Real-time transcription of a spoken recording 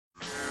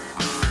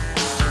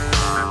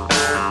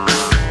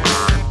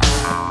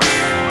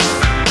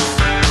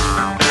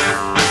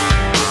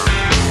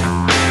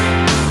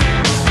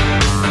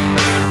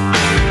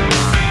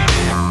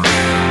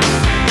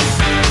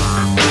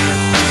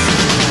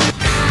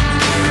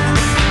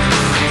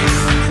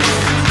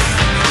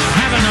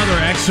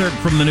excerpt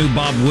from the new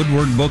Bob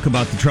Woodward book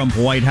about the Trump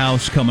White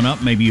House coming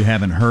up. Maybe you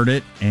haven't heard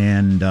it,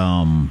 and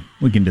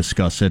we can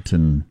discuss it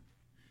and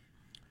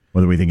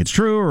whether we think it's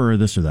true or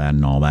this or that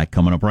and all that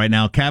coming up right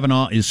now.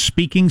 Kavanaugh is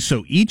speaking,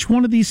 so each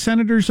one of these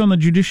senators on the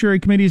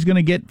Judiciary Committee is going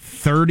to get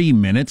 30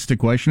 minutes to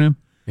question him.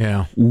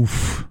 Yeah.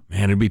 Oof.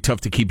 Man, it'd be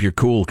tough to keep your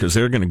cool because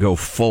they're going to go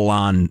full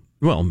on,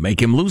 well, make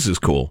him lose his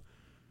cool.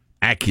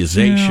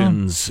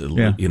 Accusations,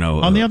 yeah. You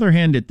know. On the other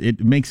hand,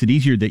 it makes it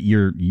easier that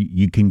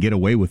you can get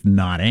away with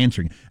not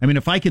answering. I mean,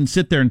 if I can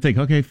sit there and think,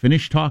 okay,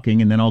 finish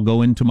talking, and then I'll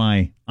go into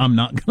my, I'm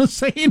not going to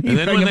say anything. And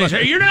then when they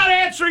say, you're not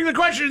answering the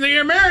question, the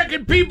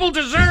American people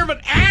deserve an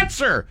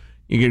answer,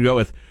 you can go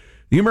with,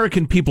 the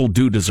American people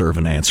do deserve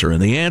an answer,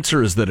 and the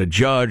answer is that a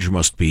judge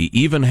must be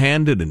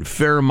even-handed and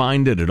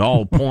fair-minded at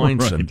all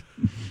points, right. And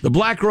the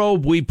black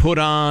robe we put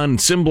on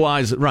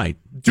symbolizes, right.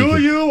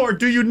 Do you or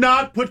do you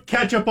not put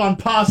ketchup on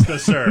pasta,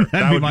 sir?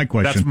 That'd be my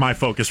question. That's my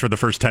focus for the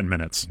first 10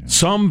 minutes. Yeah.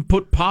 Some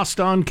put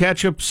pasta on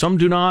ketchup, some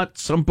do not.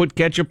 Some put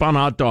ketchup on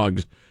hot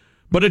dogs.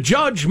 But a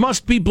judge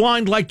must be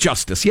blind like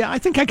justice. Yeah, I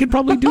think I could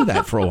probably do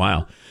that for a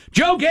while.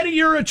 Joe Getty,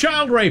 you're a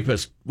child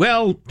rapist.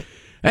 Well,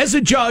 as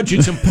a judge,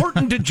 it's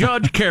important to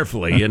judge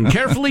carefully and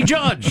carefully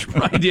judge.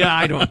 Right?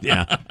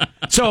 Yeah.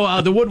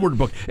 So the Woodward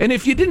book. And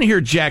if you didn't hear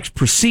Jack's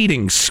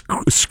preceding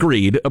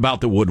screed about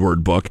the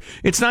Woodward book,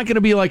 it's not going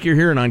to be like you're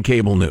hearing on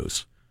cable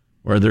news,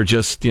 where they're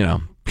just,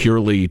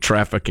 purely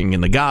trafficking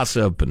in the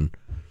gossip and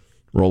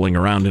rolling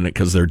around in it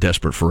because they're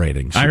desperate for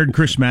ratings. I heard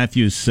Chris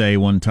Matthews say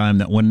one time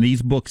that when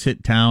these books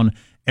hit town,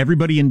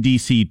 everybody in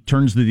D.C.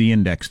 turns to the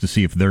index to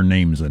see if their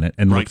name's in it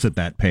and looks at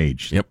that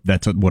page. Yep.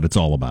 That's what it's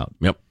all about.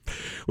 Yep.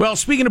 Well,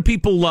 speaking of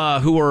people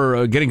who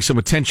are getting some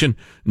attention,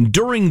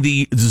 during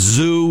the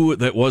zoo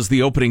that was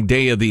the opening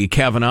day of the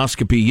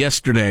Kavan-oscopy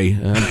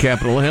yesterday on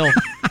Capitol Hill,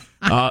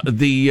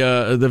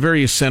 the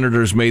various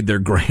senators made their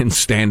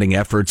grandstanding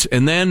efforts,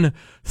 and then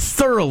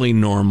thoroughly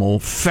normal,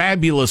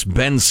 fabulous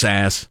Ben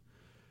Sasse,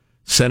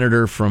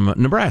 senator from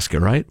Nebraska,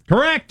 right?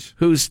 Correct.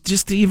 Who's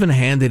just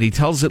even-handed. He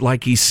tells it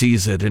like he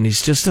sees it, and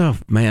he's just, oh,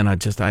 man, I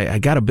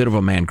got a bit of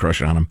a man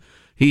crush on him.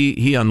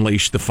 He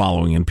unleashed the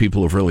following, and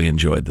people have really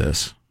enjoyed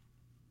this.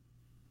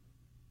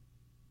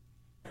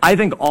 I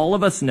think all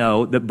of us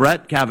know that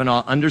Brett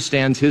Kavanaugh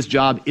understands his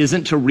job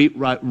isn't to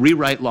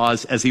rewrite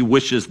laws as he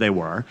wishes they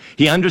were.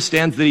 He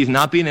understands that he's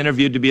not being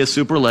interviewed to be a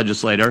super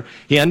legislator.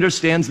 He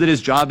understands that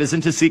his job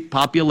isn't to seek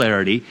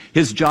popularity.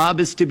 His job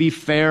is to be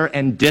fair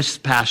and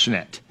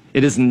dispassionate.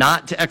 It is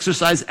not to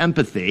exercise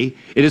empathy.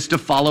 It is to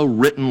follow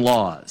written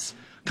laws.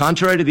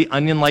 Contrary to the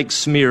onion-like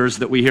smears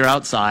that we hear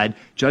outside,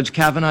 Judge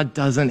Kavanaugh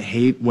doesn't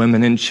hate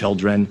women and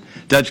children.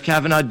 Judge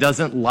Kavanaugh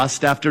doesn't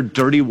lust after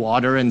dirty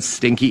water and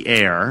stinky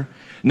air.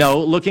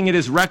 No, looking at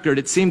his record,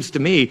 it seems to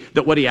me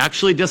that what he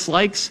actually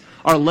dislikes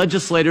are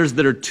legislators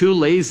that are too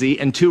lazy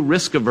and too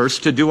risk-averse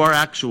to do our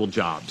actual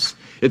jobs.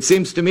 It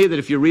seems to me that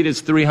if you read his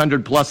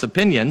 300-plus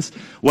opinions,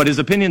 what his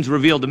opinions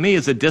reveal to me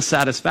is a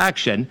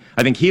dissatisfaction.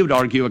 I think he would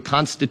argue a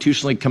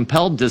constitutionally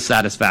compelled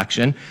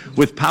dissatisfaction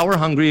with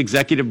power-hungry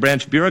executive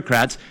branch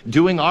bureaucrats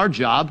doing our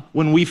job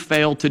when we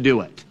fail to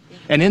do it.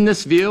 And in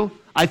this view,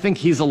 I think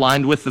he's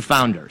aligned with the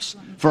founders.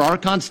 For our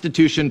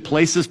Constitution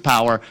places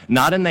power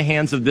not in the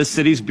hands of this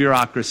city's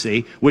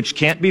bureaucracy, which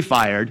can't be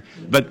fired,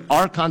 but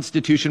our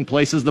Constitution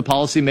places the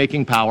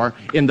policy-making power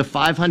in the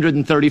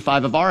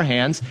 535 of our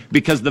hands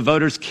because the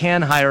voters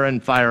can hire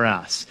and fire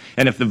us.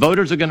 And if the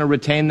voters are going to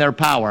retain their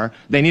power,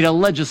 they need a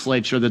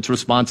legislature that's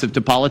responsive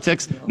to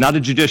politics, not a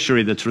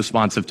judiciary that's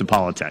responsive to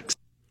politics.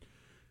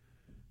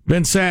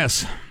 Ben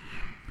Sasse.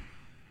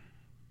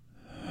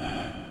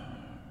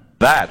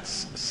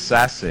 That's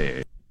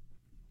sassy.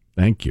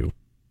 Thank you.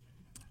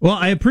 Well,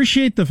 I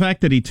appreciate the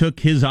fact that he took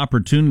his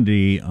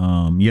opportunity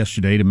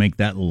yesterday to make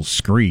that little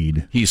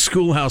screed. He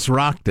schoolhouse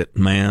rocked it,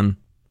 man.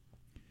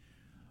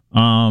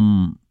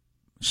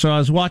 So I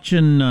was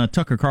watching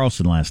Tucker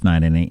Carlson last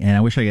night, and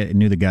I wish I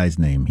knew the guy's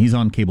name. He's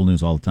on cable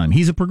news all the time.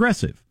 He's a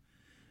progressive.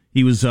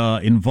 He was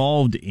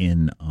involved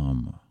in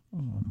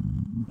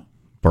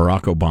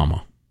Barack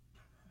Obama.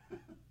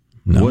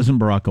 No. It wasn't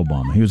Barack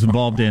Obama. He was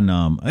involved in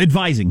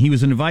advising. He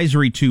was an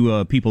advisory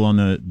to people on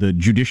the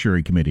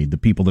Judiciary Committee, the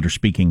people that are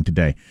speaking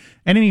today.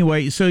 And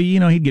anyway, so,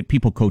 he'd get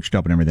people coached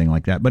up and everything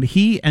like that. But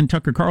he and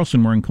Tucker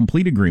Carlson were in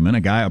complete agreement,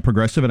 a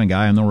progressive and a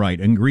guy on the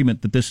right, in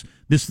agreement that this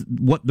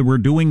what we're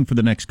doing for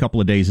the next couple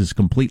of days is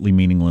completely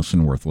meaningless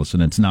and worthless.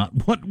 And it's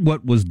not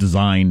what was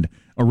designed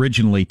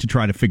originally to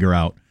try to figure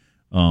out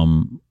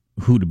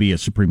who to be a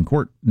Supreme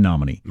Court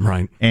nominee.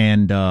 Right.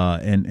 And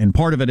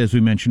part of it, as we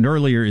mentioned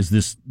earlier, is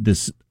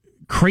this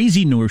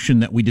crazy notion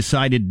that we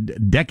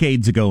decided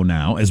decades ago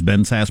now, as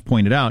Ben Sasse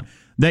pointed out,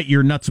 that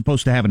you're not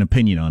supposed to have an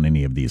opinion on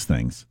any of these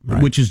things,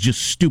 right. Which is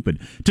just stupid.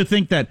 To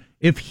think that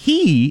if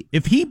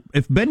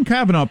Ben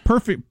Kavanaugh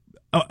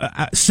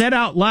said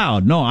out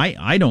loud, no,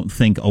 I don't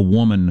think a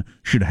woman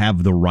should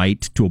have the right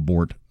to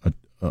abort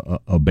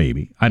a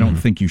baby. I don't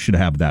think you should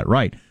have that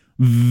right.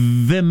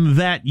 Then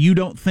that you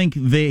don't think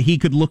that he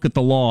could look at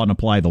the law and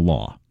apply the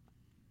law.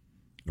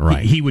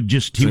 Right. He would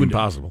just, it's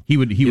impossible.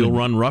 He'll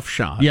run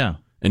roughshod. Yeah.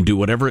 and do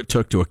whatever it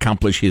took to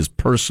accomplish his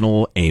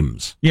personal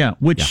aims. Yeah,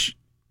 which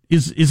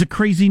is a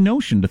crazy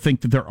notion to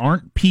think that there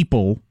aren't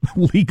people,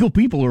 legal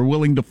people, who are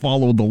willing to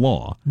follow the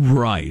law.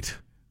 Right.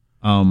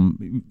 Well,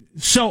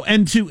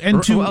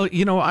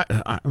 you know,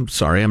 I'm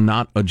sorry, I'm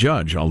not a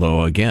judge,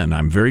 although, again,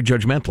 I'm very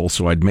judgmental,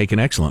 so I'd make an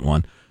excellent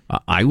one.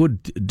 I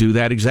would do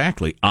that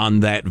exactly on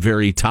that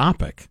very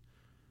topic.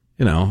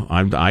 You know,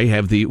 I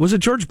have was it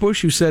George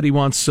Bush who said he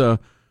wants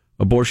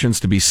abortions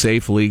to be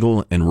safe,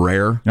 legal, and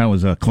rare? That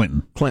was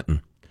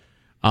Clinton.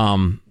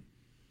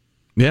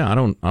 Yeah, I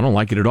don't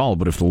like it at all.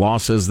 But if the law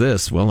says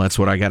this, well, that's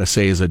what I got to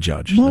say as a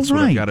judge. Well, that's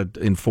what I got to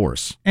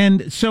enforce.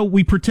 And so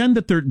we pretend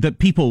that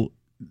people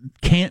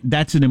can't.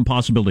 That's an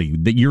impossibility.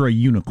 That you're a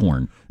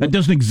unicorn. That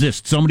doesn't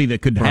exist. Somebody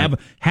that could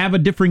have a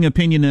differing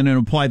opinion and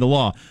apply the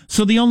law.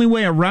 So the only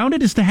way around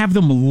it is to have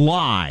them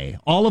lie.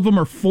 All of them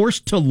are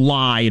forced to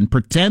lie and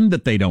pretend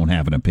that they don't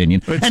have an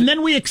opinion, and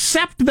then we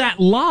accept that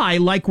lie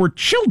like we're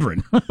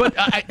children. But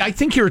I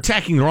think you're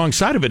attacking the wrong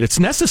side of it. It's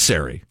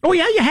necessary. Oh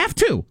yeah, you have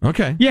to.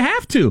 Okay, you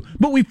have to.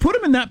 But we've put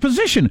them in that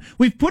position.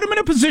 We've put them in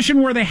a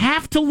position where they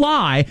have to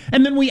lie,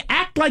 and then we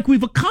act like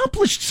we've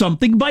accomplished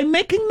something by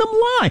making them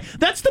lie.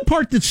 That's the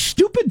part that's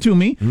stupid to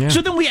me. Yeah.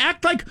 So then we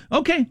act like,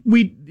 okay,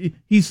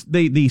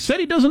 they said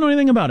he doesn't know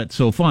anything about it,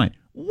 so fine.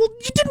 Well,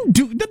 you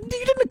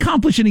didn't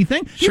accomplish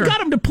anything. Sure. You got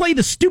him to play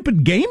the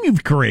stupid game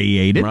you've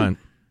created. Right.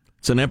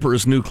 It's an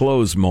emperor's new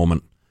clothes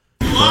moment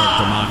for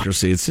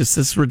democracy.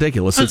 It's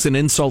ridiculous. It's an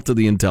insult to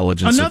the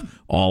intelligence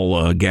of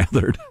all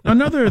gathered.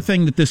 Another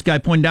thing that this guy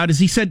pointed out is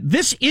he said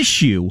this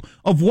issue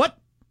of what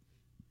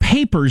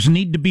papers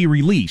need to be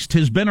released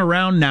has been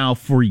around now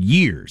for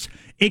years.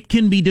 It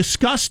can be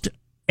discussed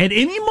at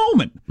any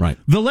moment. Right.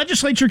 The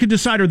legislature could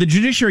decide, or the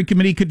Judiciary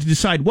Committee could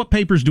decide, what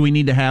papers do we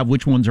need to have,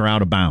 which ones are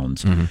out of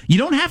bounds. Mm-hmm. You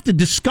don't have to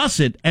discuss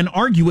it and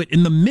argue it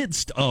in the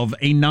midst of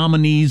a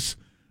nominee's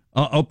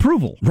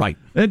approval. Right.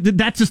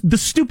 That's just the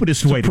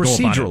stupidest way to go about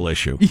it. Procedural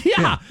issue.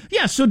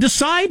 Yeah. So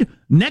decide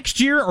next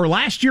year or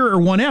last year or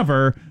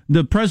whenever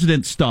the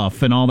president's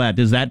stuff and all that.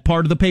 Is that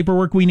part of the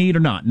paperwork we need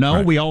or not? No,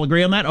 right. We all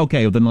agree on that?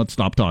 Okay, well, then let's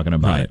stop talking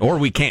about it. Or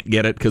we can't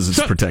get it because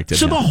it's protected.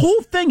 So the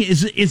whole thing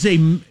is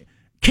a...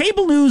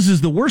 Cable news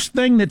is the worst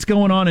thing that's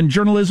going on in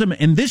journalism,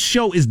 and this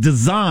show is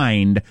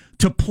designed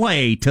to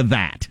play to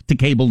that, to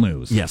cable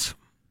news. Yes.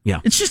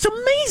 Yeah. It's just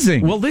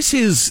amazing. Well, this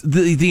is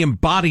the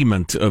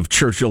embodiment of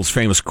Churchill's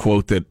famous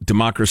quote that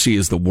democracy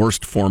is the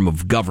worst form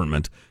of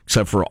government,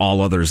 except for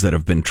all others that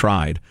have been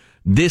tried.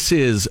 This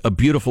is a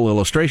beautiful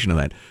illustration of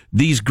that.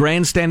 These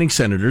grandstanding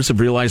senators have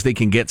realized they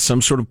can get some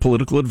sort of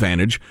political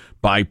advantage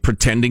by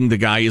pretending the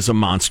guy is a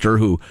monster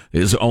who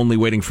is only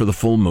waiting for the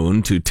full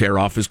moon to tear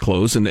off his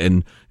clothes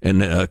and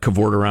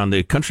cavort around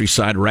the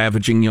countryside,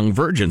 ravaging young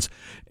virgins.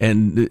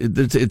 And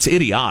it's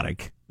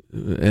idiotic,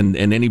 and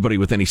anybody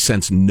with any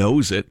sense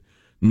knows it.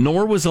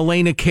 Nor was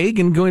Elena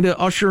Kagan going to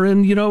usher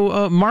in,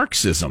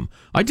 Marxism.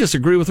 I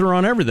disagree with her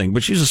on everything,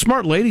 but she's a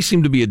smart lady,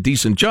 seemed to be a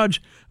decent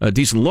judge, a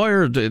decent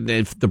lawyer.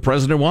 If the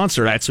president wants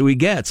her, that's who he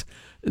gets.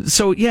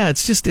 So, yeah,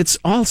 it's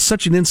all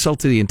such an insult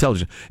to the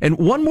intelligence. And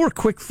one more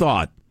quick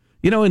thought,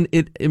 and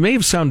it may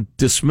have sounded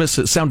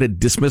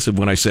dismissive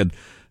when I said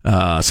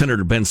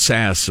Senator Ben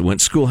Sass went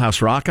Schoolhouse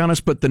Rock on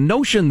us, but the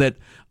notion that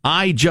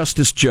I,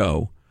 Justice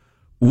Joe,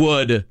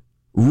 would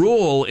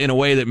rule in a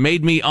way that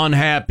made me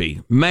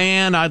unhappy.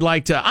 Man, I'd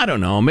like to, I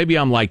don't know, maybe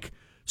I'm like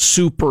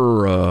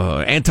super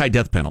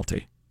anti-death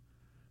penalty.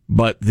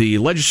 But the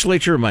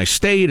legislature of my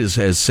state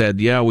has said,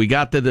 yeah, we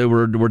got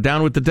we're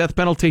down with the death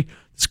penalty.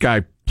 This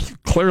guy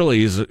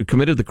clearly has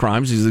committed the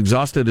crimes. He's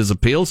exhausted his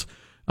appeals.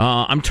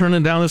 I'm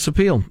turning down this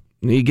appeal.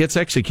 He gets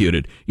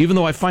executed, even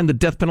though I find the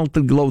death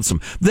penalty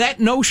loathsome. That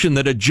notion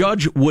that a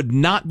judge would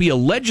not be a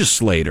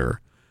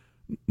legislator,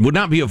 would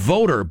not be a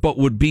voter, but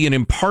would be an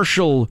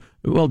impartial,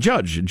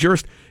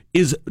 jurist,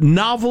 is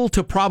novel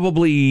to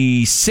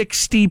probably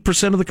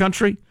 60% of the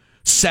country,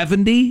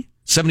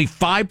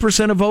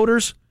 75% of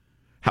voters.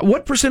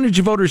 What percentage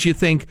of voters you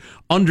think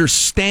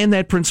understand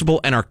that principle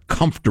and are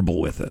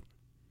comfortable with it?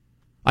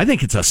 I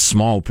think it's a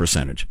small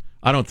percentage.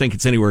 I don't think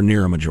it's anywhere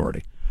near a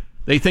majority.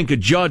 They think a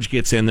judge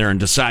gets in there and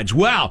decides,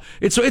 wow,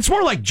 it's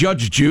more like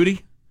Judge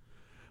Judy,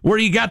 where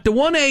you got the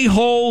one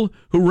a-hole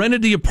who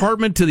rented the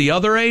apartment to the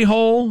other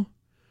a-hole.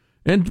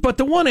 But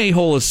the one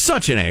a-hole is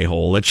such an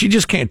a-hole that she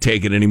just can't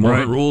take it anymore.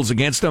 Right. It rules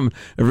against them.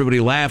 Everybody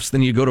laughs.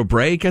 Then you go to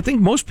break. I think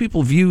most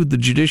people view the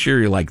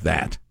judiciary like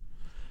that.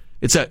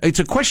 It's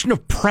a question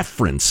of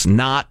preference,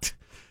 not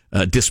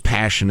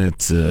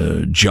dispassionate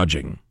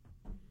judging,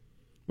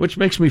 which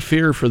makes me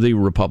fear for the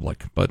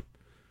Republic. But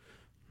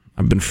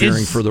I've been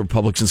fearing for the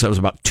Republic since I was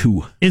about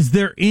 2. Is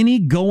there any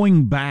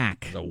going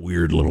back? A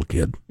weird little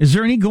kid. Is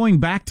there any going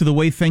back to the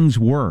way things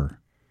were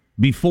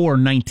before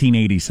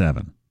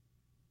 1987?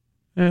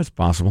 Yeah, it's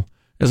possible.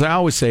 As I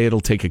always say,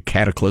 it'll take a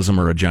cataclysm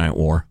or a giant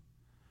war.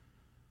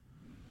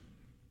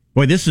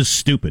 Boy, this is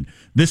stupid.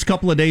 This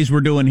couple of days we're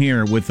doing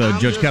here with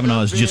Judge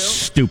Kavanaugh is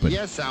just stupid.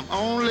 Yes, I'm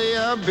only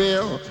a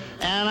bill,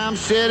 and I'm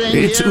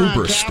sitting It's here on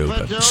uber stupid.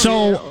 Capitol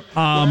So,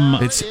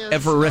 Hill. It's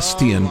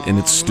Everestian in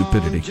its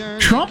stupidity.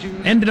 Trump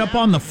ended up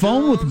on the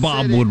phone with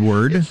Bob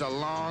Woodward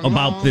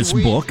about this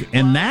book,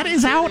 and that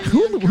is out.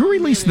 Who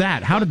released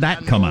that? How did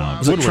that come out?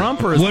 Was it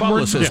Trump or his Woodward?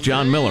 publicist,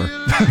 John Miller?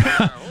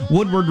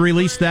 Woodward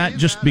released that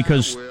just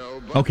because.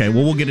 Okay,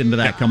 well, we'll get into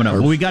that coming up.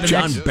 Well, we got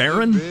John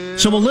Barron?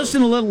 So we'll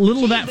listen to a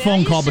little of that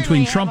phone call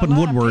between Trump and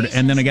Woodward,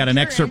 and then I got an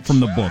excerpt from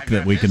the book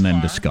that we can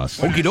then discuss.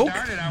 Okie doke.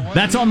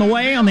 That's on the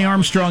way on the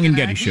Armstrong and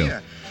Getty Show.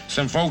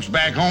 Some folks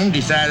back home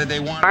decided they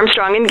wanted...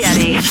 Armstrong and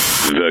Getty.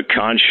 The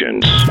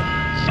conscience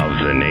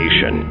of the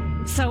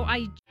nation. So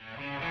I...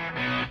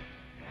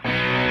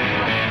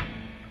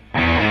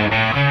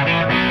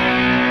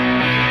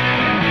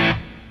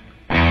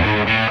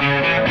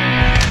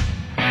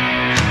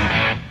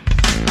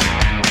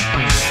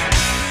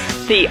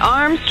 The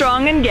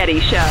Armstrong and Getty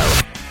Show.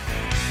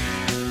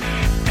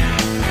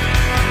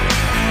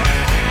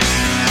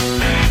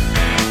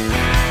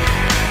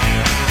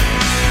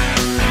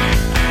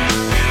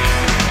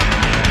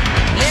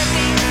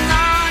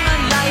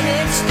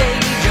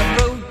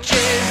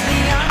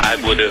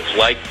 I would have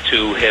liked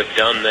to have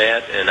done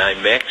that, and I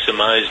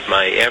maximized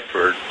my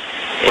effort,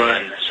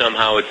 and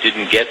somehow it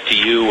didn't get to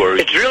you. Or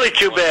It's really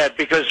too bad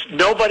because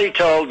nobody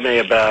told me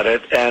about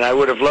it, and I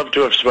would have loved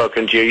to have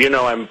spoken to you. You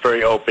know I'm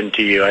very open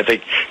to you. I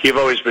think you've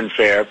always been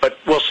fair, but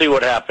we'll see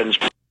what happens.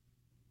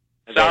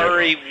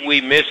 Sorry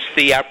we missed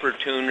the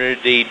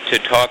opportunity to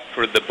talk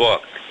for the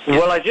book.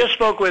 Well, I just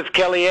spoke with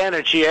Kellyanne,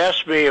 and she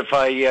asked me if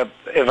I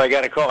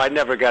got a call. I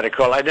never got a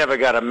call. I never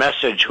got a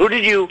message. Who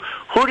did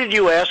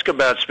you ask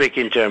about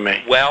speaking to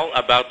me? Well,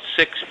 about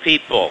 6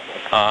 people.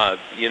 Well,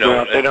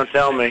 they don't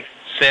tell me.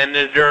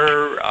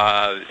 Senator,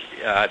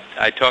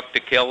 I talked to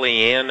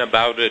Kellyanne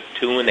about it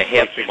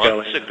 2.5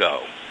 months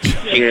ago.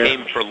 She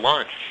came for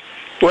lunch.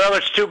 Well,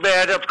 it's too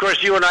bad. Of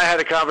course, you and I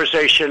had a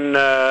conversation,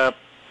 a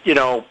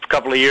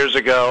couple of years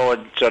ago,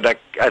 and so that,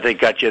 I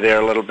think, got you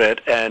there a little bit.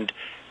 And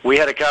we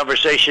had a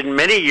conversation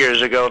many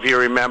years ago, if you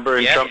remember,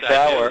 in Trump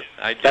Tower.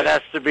 I do. That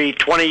has to be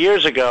 20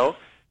 years ago.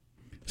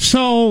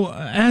 So,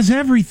 as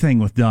everything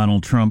with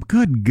Donald Trump,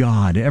 good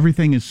God,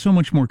 everything is so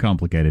much more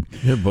complicated.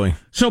 Yeah, boy.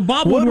 So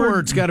Bob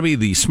Woodward's got to be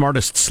the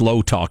smartest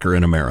slow talker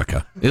in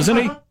America, isn't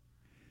he?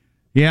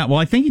 Yeah, well,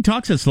 I think he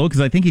talks that slow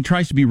because I think he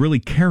tries to be really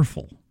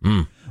careful.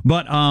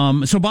 But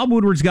so Bob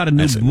Woodward's got a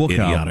new That's an book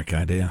out. idiotic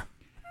idea.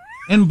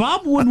 And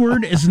Bob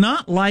Woodward is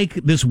not like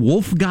this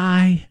wolf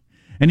guy,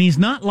 and he's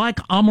not like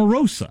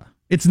Omarosa.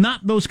 It's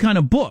not those kind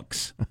of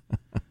books.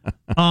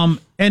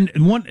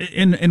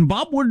 And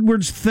Bob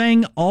Woodward's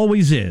thing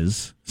always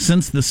is,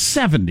 since the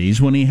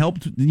 70s when he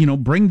helped,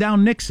 bring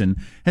down Nixon,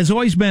 has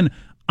always been,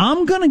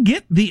 I'm going to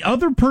get the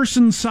other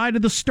person's side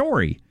of the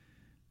story.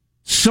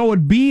 So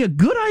it'd be a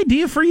good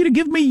idea for you to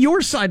give me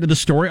your side of the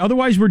story.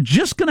 Otherwise, we're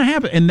just going to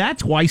have it. And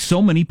that's why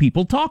so many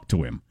people talk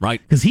to him.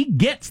 Right. Because he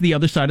gets the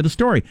other side of the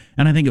story.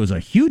 And I think it was a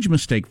huge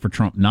mistake for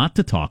Trump not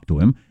to talk to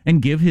him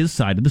and give his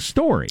side of the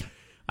story.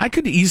 I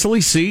could easily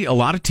see a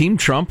lot of Team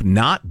Trump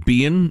not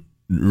being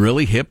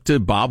really hip to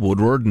Bob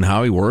Woodward and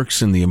how he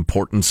works and the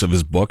importance of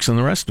his books and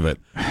the rest of it,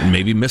 and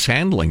maybe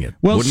mishandling it.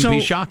 Wouldn't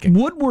be shocking.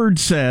 Woodward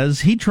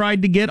says he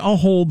tried to get a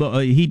hold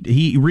of,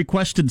 he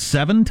requested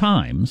 7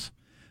 times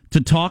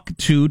to talk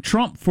to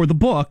Trump for the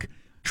book.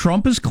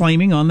 Trump is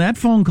claiming on that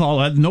phone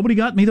call, nobody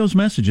got me those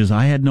messages.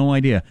 I had no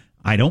idea.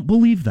 I don't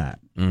believe that.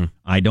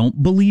 I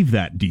don't believe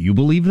that. Do you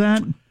believe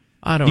that?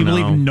 I don't know. Do you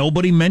know. believe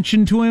nobody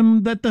mentioned to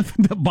him that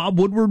that Bob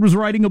Woodward was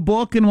writing a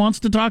book and wants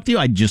to talk to you?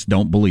 I just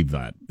don't believe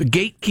that. The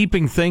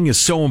gatekeeping thing is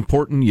so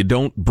important. You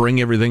don't bring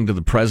everything to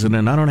the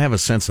president. I don't have a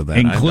sense of that.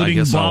 Including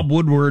I guess Bob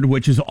Woodward,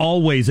 which is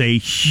always a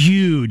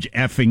huge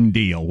effing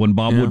deal when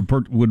Bob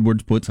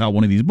Woodward puts out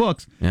one of these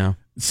books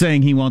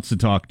saying he wants to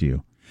talk to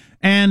you.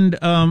 And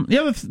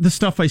the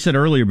stuff I said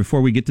earlier before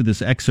we get to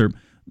this excerpt,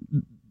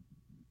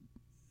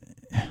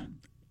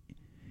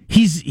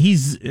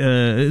 he's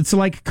it's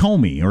like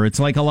Comey, or it's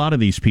like a lot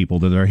of these people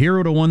that are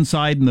hero to one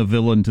side and the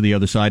villain to the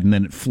other side, and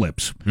then it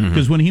flips.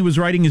 Because when he was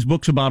writing his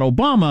books about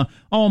Obama,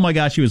 oh my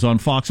gosh, he was on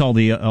Fox all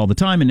the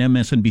time, and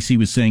MSNBC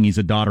was saying he's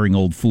a doddering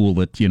old fool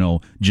that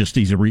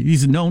he's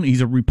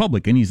a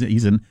Republican,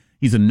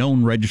 he's a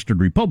known registered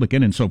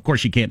Republican, and so of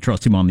course you can't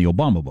trust him on the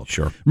Obama book.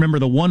 Sure. Remember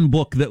the one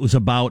book that was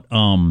about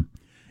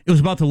it was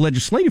about the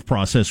legislative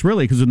process,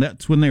 really, because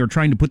that's when they were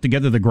trying to put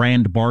together the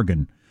grand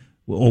bargain.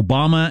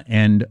 Obama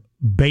and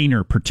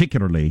Boehner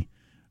particularly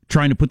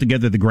trying to put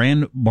together the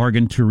grand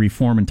bargain to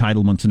reform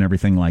entitlements and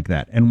everything like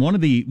that. And one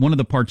of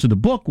the parts of the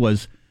book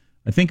was,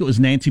 I think it was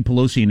Nancy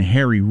Pelosi and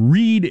Harry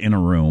Reid in a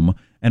room,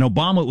 and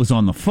Obama was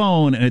on the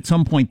phone, and at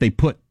some point they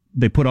put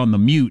on the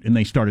mute and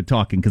they started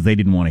talking because they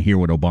didn't want to hear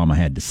what Obama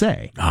had to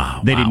say.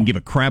 They didn't give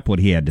a crap what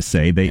he had to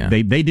say.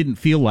 They didn't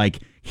feel like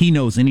he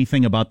knows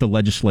anything about the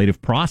legislative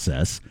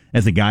process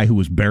as a guy who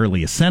was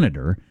barely a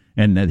senator,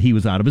 and that he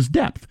was out of his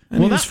depth.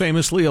 And he was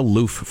famously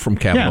aloof from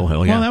Capitol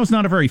Hill. Well, that was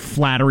not a very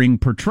flattering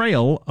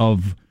portrayal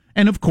of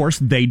And, of course,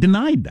 they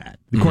denied that.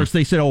 Of course,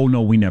 they said, oh,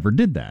 no, we never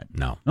did that.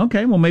 No.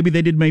 Okay, well, maybe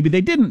they did, maybe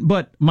they didn't.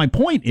 But my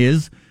point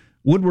is,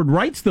 Woodward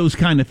writes those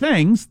kind of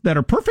things that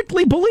are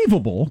perfectly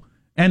believable,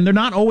 and they're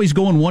not always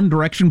going one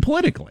direction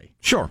politically.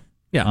 Sure.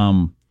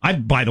 Yeah. I,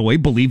 by the way,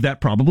 believe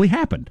that probably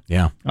happened.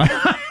 Yeah.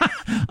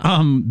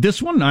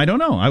 This one, I don't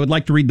know. I would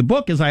like to read the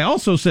book. As I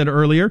also said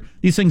earlier,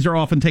 these things are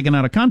often taken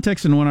out of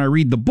context, and when I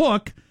read the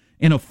book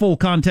in a full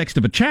context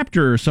of a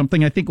chapter or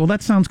something, I think, well,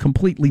 that sounds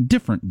completely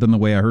different than the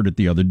way I heard it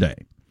the other day.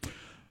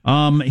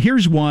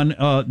 Here's one.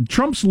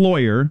 Trump's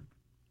lawyer,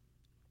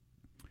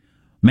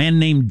 man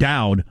named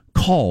Dowd,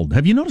 called.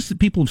 Have you noticed that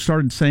people have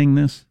started saying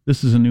this?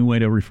 This is a new way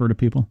to refer to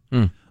people.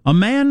 A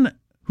man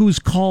who's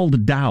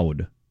called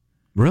Dowd.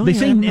 Really? They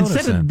say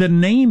instead of the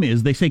name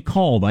is, they say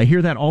called. I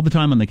hear that all the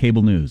time on the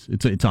cable news.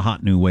 It's a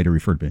hot new way to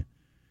refer to it.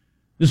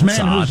 This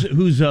That's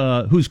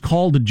man who's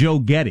called Joe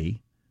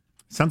Getty.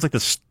 Sounds like the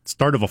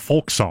start of a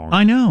folk song.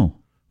 I know.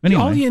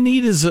 Anyway. All you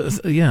need is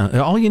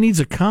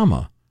a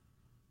comma.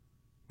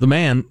 The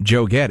man,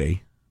 Joe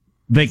Getty.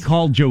 They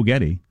called Joe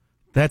Getty.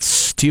 That's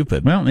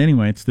stupid. Well,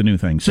 anyway, it's the new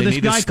thing. So They this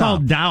need to guy stop.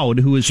 called Dowd,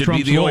 who is Should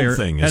Trump's be the lawyer old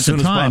thing at as the soon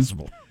as time,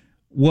 possible.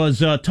 was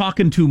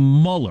talking to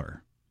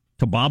Mueller,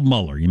 to Bob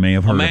Mueller. You may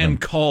have heard A of man him.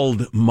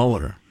 called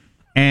Mueller.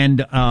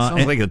 And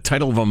Sounds like the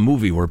title of a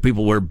movie where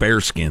people wear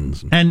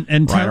bearskins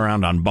and ride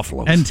around on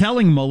buffaloes. And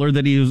telling Mueller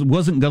that he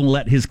wasn't going to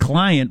let his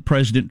client,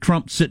 President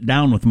Trump, sit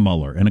down with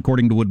Mueller. And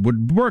according to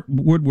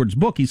Woodward's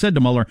book, he said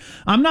to Mueller,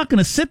 I'm not going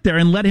to sit there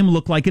and let him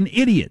look like an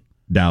idiot,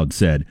 Dowd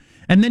said.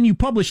 And then you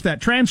publish that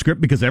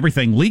transcript because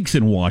everything leaks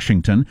in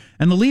Washington,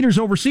 and the leaders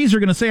overseas are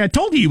going to say, I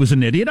told you he was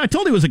an idiot. I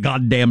told you he was a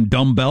goddamn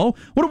dumbbell.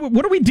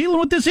 What are we dealing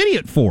with this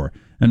idiot for?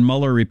 And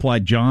Mueller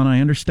replied, John, I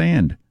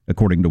understand,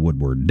 according to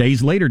Woodward.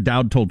 Days later,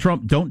 Dowd told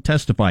Trump, don't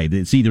testify.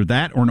 It's either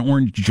that or an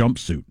orange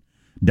jumpsuit.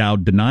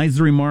 Dowd denies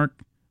the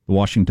remark. The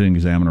Washington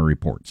Examiner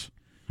reports.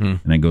 And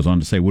then goes on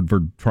to say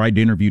Woodward tried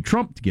to interview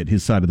Trump to get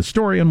his side of the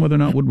story on whether or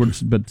not Woodward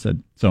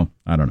said. So,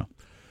 I don't know.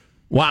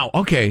 Wow,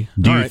 okay.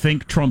 Do All you right.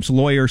 think Trump's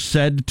lawyer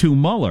said to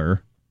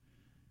Mueller,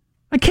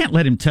 I can't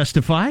let him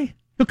testify.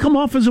 He'll come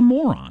off as a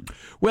moron.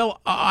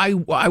 Well, I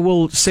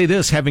will say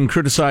this, having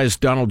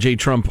criticized Donald J.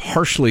 Trump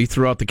harshly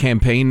throughout the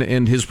campaign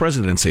and his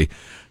presidency,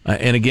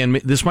 and again,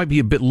 this might be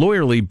a bit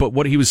lawyerly, but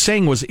what he was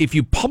saying was if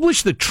you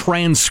publish the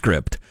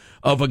transcript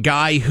of a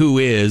guy who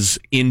is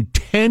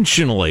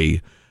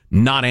intentionally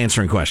not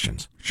answering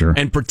questions, sure,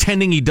 and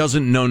pretending he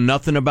doesn't know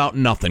nothing about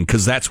nothing,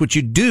 because that's what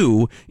you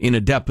do in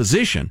a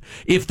deposition,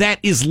 if that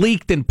is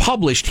leaked and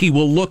published, he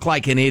will look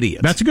like an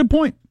idiot. That's a good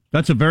point.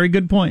 That's a very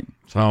good point.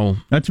 So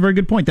that's a very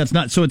good point.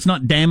 It's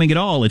not damning at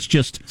all. It's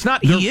just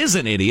he is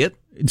an idiot.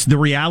 It's the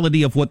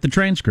reality of what the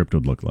transcript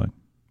would look like.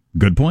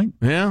 Good point.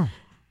 Yeah.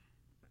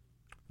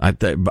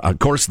 Of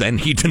course, then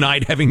he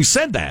denied having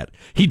said that.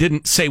 He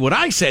didn't say what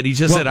I said. He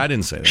just said I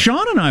didn't say that.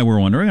 Sean and I were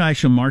wondering.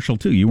 Actually, Marshall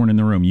too. You weren't in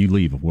the room. You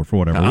leave for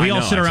whatever. We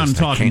all sit around and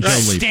talk. I can't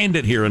stand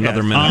it here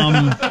another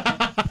minute.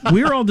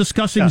 We were all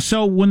discussing.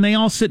 So when they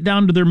all sit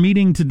down to their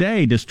meeting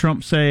today, does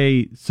Trump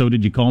say, "So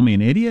did you call me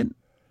an idiot?"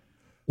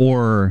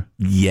 Or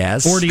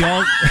yes? Or do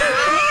y'all?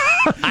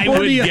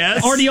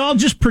 guess. Or do y'all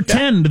just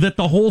pretend that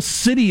the whole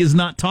city is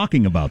not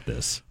talking about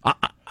this?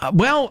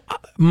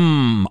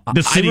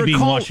 The city being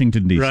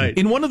Washington, D.C. Right.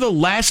 In one of the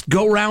last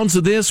go-rounds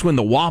of this, when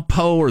the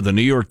WAPO or the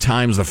New York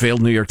Times, the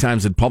failed New York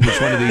Times, had published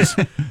one of these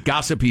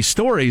gossipy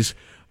stories,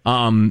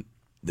 I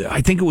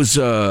think it was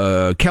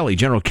Kelly,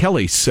 General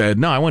Kelly, said,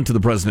 no, I went to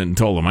the president and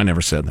told him. I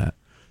never said that.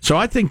 So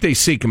I think they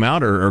seek him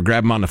out or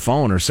grab him on the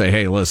phone or say,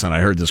 hey, listen, I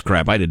heard this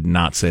crap. I did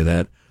not say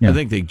that. Yeah. I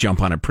think they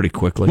jump on it pretty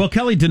quickly. Well,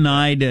 Kelly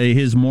denied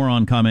his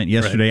moron comment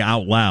yesterday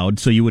out loud,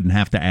 so you wouldn't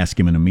have to ask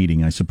him in a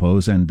meeting, I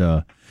suppose. And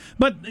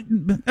but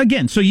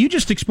again, so you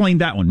just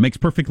explained that one. Makes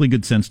perfectly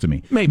good sense to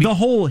me. Maybe. The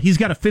whole, he's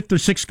got a 5th or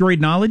 6th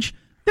grade knowledge,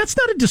 that's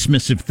not a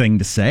dismissive thing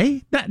to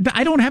say.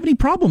 I don't have any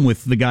problem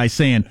with the guy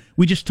saying,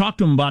 we just talked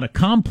to him about a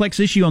complex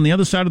issue on the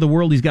other side of the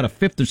world. He's got a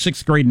 5th or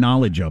 6th grade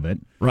knowledge of it.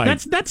 Right.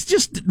 That's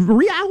just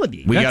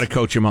reality. We got to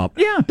coach him up.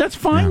 Yeah, that's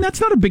fine. Yeah.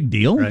 That's not a big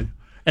deal. Right.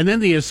 And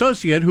then the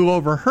associate who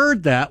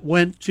overheard that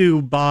went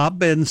to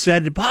Bob and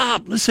said,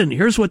 Bob, listen,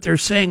 here's what they're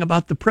saying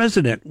about the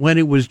president, when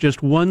it was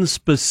just one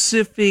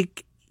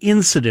specific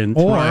incident.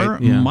 Or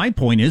my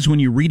point is, when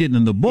you read it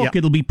in the book,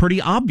 it'll be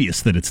pretty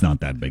obvious that it's not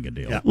that big a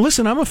deal. Yeah.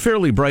 Listen, I'm a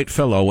fairly bright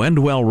fellow and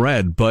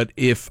well-read, but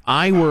if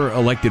I were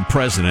elected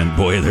president,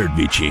 boy, there'd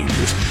be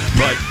changes.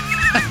 But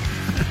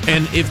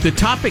and if the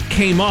topic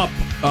came up,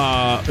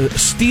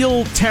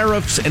 steel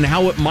tariffs and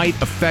how it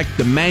might affect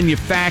the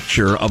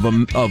manufacture of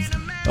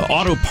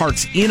auto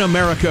parts in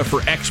America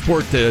for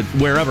export to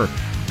wherever,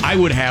 I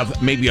would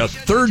have maybe a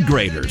 3rd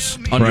grader's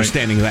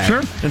understanding of that.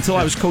 Sure. Until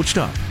I was coached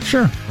up.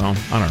 Sure. Well,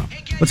 I don't know.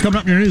 What's coming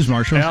up in your news,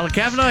 Marshall? Well,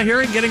 Kavanaugh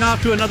hearing getting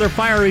off to another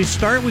fiery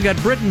start. We got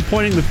Britain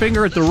pointing the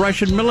finger at the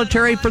Russian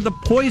military for the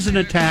poison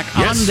attack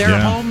on their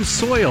home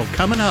soil.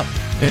 Coming up.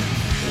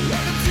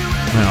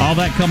 All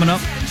that coming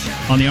up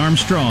on the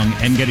Armstrong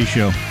and Getty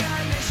Show.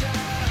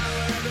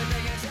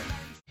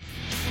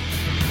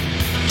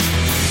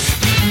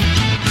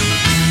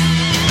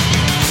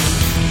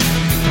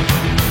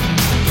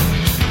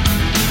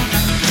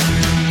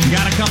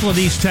 couple of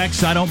these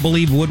texts. I don't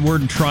believe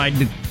Woodward tried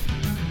to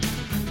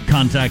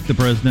contact the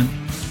president.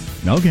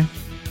 Okay.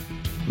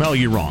 Well,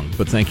 you're wrong,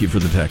 but thank you for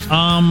the text.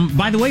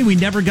 By the way, we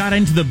never got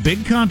into the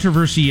big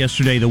controversy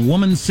yesterday. The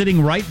woman sitting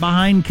right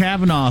behind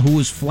Kavanaugh who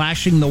was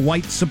flashing the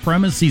white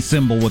supremacy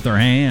symbol with her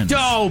hands.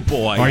 Oh,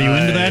 boy. Are you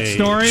into that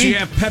story? She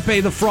have Pepe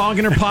the Frog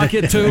in her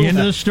pocket, too? Are you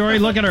into the story?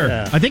 Look at her.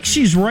 Yeah. I think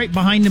she's right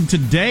behind him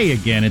today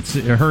again. It's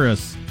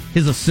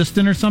his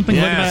assistant or something.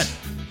 Yes. Look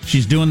at that.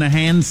 She's doing the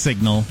hand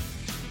signal.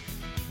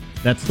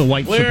 That's the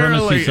white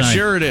supremacy sign.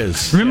 Sure it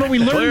is. Remember, we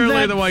learned Clearly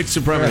that. the white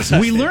supremacy.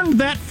 We learned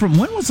that from,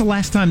 when was the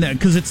last time that?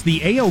 Because it's the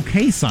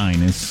AOK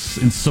sign is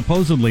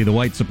supposedly the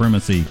white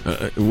supremacy.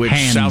 Which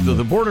hand. south of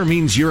the border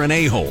means you're an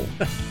a-hole.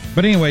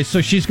 But anyway,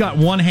 so she's got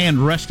one hand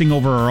resting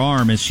over her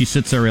arm as she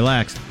sits there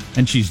relaxed,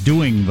 and she's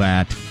doing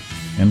that.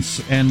 And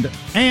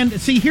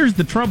see, here's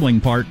the troubling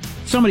part.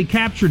 Somebody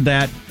captured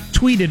that,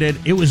 tweeted it.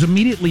 It was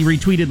immediately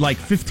retweeted like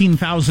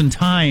 15,000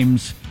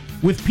 times.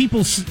 With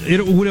people,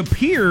 it would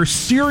appear,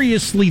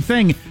 seriously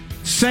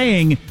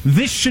saying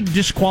this should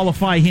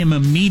disqualify him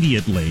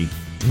immediately.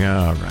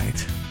 All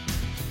right.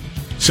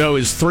 So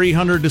his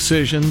 300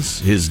 decisions,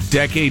 his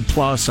decade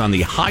plus on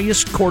the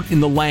highest court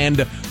in the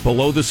land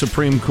below the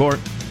Supreme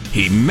Court,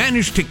 he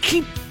managed to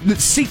keep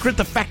secret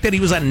the fact that he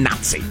was a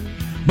Nazi.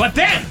 But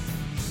then,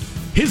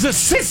 his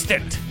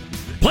assistant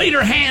played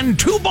her hand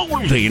too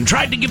boldly and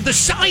tried to give the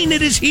sign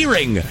at his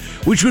hearing,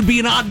 which would be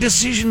an odd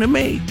decision to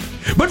make.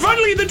 But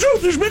finally, the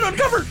truth has been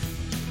uncovered.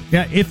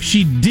 Yeah, if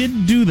she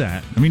did do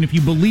that, I mean, if you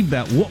believe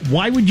that,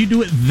 why would you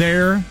do it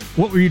there?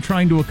 What were you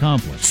trying to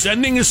accomplish?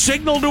 Sending a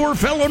signal to her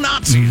fellow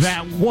Nazis.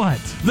 That what?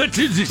 We're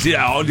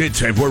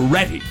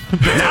ready.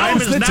 Now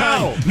is the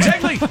time.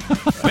 Exactly.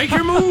 Make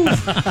your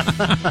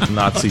move.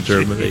 Nazi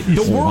Germany.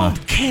 The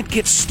world can't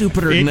get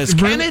stupider than this,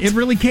 can it? It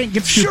really can't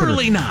get stupider.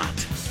 Surely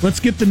not. Let's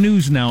get the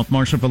news now with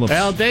Marsha Phillips.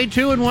 Well, day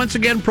 2, and once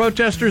again,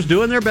 protesters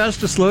doing their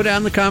best to slow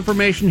down the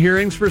confirmation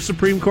hearings for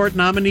Supreme Court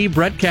nominee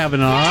Brett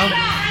Kavanaugh.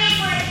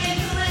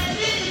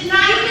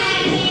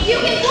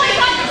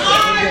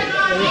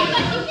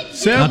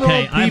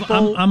 Several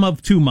people... I'm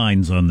of two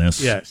minds on this.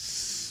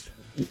 Yes.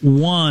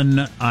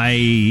 One,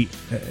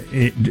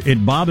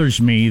 it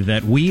bothers me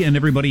that we and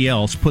everybody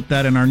else put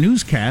that in our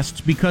newscasts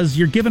because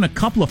you're giving a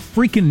couple of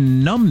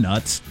freaking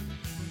numbnuts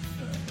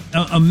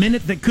a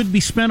minute that could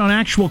be spent on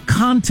actual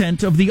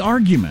content of the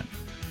argument.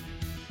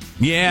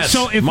 Yes,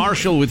 so if,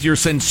 Marshall, with your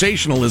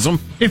sensationalism.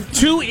 If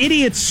two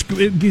idiots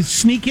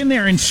sneak in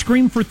there and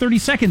scream for 30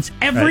 seconds,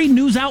 every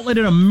news outlet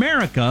in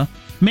America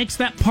makes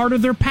that part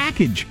of their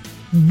package.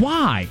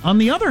 Why? On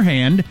the other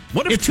hand...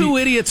 What if two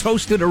idiots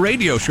hosted a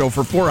radio show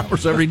for 4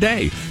 hours every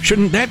day?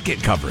 Shouldn't that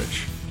get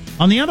coverage?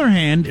 On the other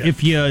hand,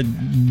 if you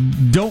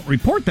don't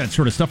report that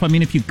sort of stuff, I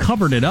mean, if you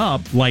covered it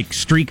up like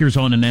streakers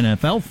on an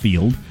NFL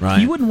field,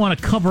 you wouldn't want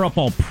to cover up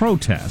all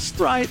protest.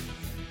 Right.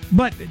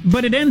 But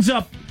it ends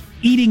up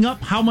eating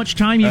up how much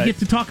time you get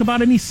to talk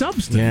about any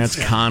substance. Yeah,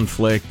 it's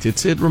conflict.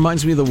 It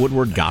reminds me of the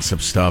Woodward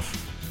gossip stuff.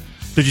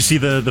 Did you see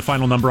the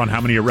final number on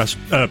how many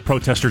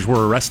protesters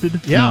were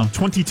arrested? Yeah. No.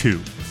 22.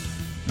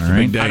 All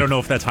right. I don't know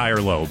if that's high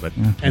or low, but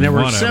and there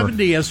were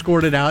 70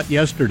 escorted out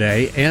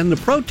yesterday, and the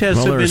protests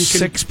have been... There are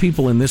 6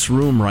 people in this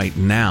room right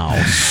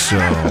now, so...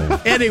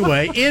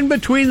 Anyway, in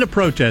between the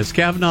protests,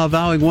 Kavanaugh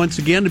vowing once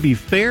again to be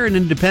fair and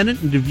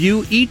independent and to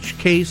view each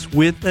case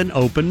with an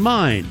open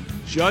mind.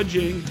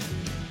 Judging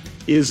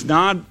is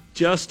not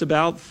just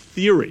about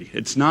theory.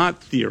 It's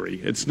not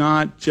theory. It's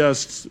not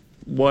just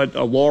what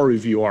a law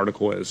review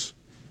article is.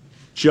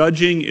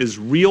 Judging is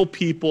real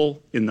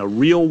people in the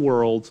real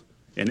world,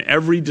 and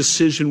every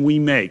decision we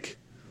make,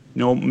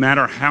 no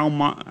matter how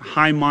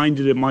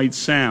high-minded it might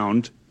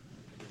sound,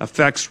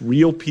 affects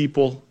real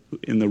people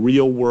in the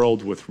real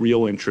world with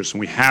real interests.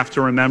 And we have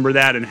to remember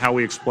that in how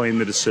we explain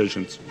the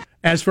decisions.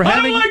 As for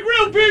having... I don't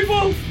like real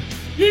people!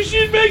 You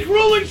should make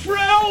rulings for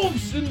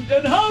elves and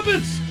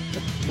hobbits!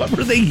 What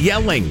were they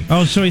yelling?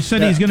 Oh, so he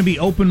said he's going to be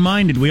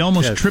open-minded. We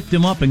almost tripped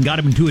him up and got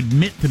him to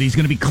admit that he's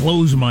going to be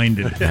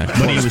closed-minded.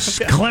 But he was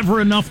clever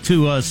enough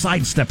to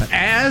sidestep it.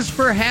 As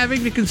for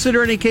having to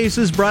consider any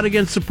cases brought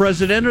against the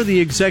president or the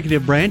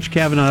executive branch,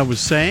 Kavanaugh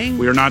was saying...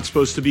 We are not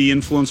supposed to be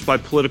influenced by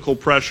political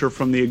pressure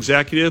from the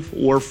executive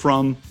or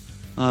from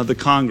the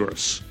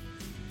Congress.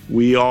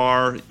 We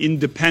are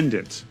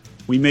independent.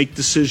 We make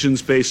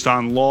decisions based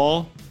on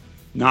law,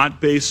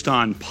 not based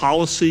on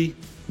policy,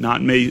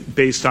 not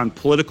based on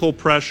political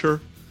pressure,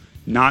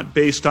 not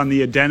based on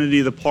the identity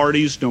of the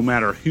parties, no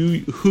matter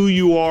who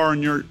you are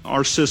in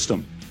our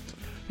system.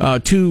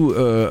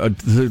 To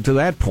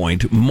that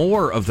point,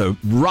 more of the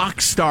rock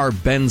star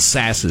Ben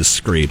Sass's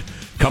screed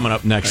coming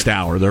up next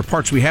hour. There are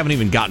parts we haven't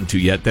even gotten to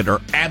yet that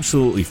are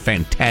absolutely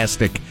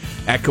fantastic,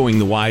 echoing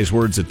the wise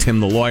words of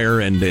Tim the lawyer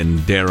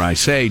and dare I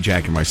say,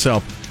 Jack and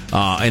myself.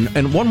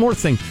 And one more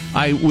thing,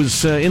 I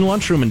was in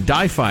lunchroom and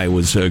Di-Fi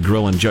was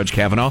grilling Judge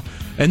Kavanaugh,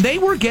 and they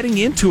were getting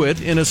into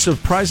it in a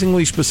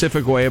surprisingly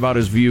specific way about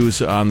his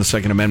views on the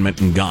Second Amendment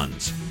and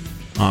guns.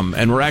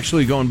 And we're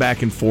actually going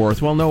back and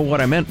forth. Well, no,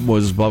 what I meant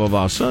was blah, blah,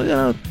 blah.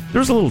 So,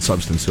 there's a little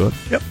substance to it.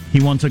 Yep.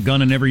 He wants a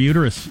gun in every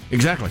uterus.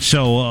 Exactly.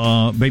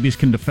 So babies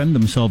can defend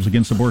themselves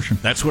against abortion.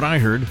 That's what I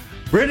heard.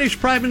 British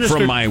Prime Minister...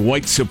 From my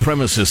white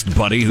supremacist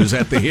buddy who's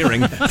at the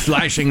hearing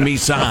flashing me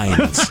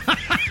signs.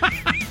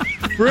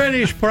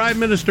 British Prime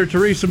Minister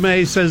Theresa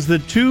May says the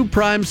two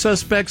prime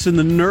suspects in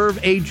the nerve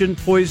agent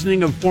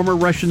poisoning of former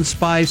Russian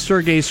spy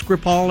Sergei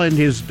Skripal and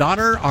his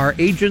daughter are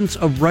agents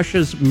of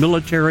Russia's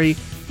military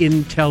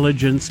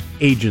intelligence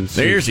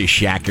agency. There's a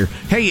shacker.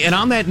 Hey, and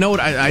on that note,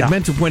 I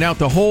meant to point out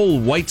the whole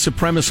white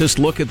supremacist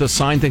look at the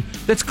sign thing.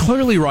 That's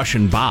clearly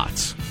Russian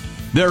bots.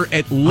 They're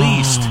at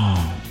least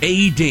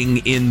aiding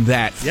in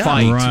that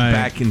fight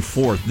back and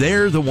forth.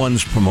 They're the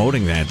ones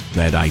promoting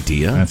that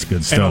idea. That's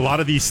good stuff. And a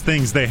lot of these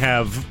things, they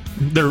have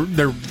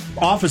their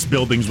office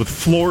buildings with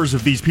floors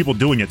of these people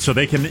doing it, so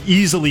they can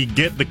easily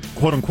get the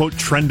quote-unquote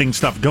trending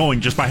stuff going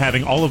just by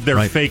having all of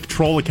their fake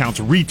troll accounts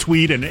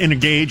retweet and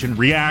engage and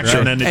react,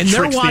 and then it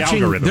tricks the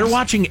algorithms. They're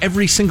watching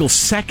every single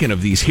second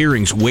of these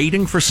hearings,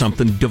 waiting for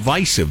something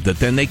divisive that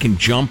then they can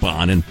jump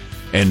on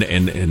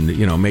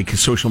and make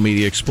social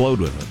media explode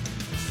with it.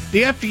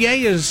 The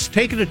FDA is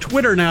taking to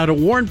Twitter now to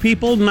warn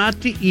people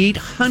not to eat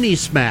Honey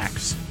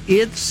Smacks.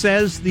 It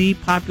says the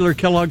popular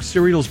Kellogg's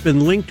cereal has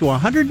been linked to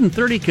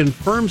 130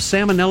 confirmed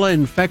salmonella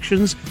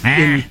infections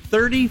in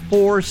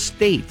 34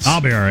 states.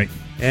 I'll be all right.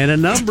 And a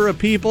number of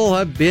people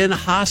have been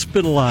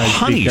hospitalized.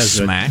 Honey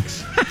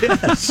Smacks?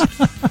 Yes.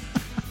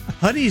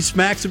 Honey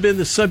Smacks have been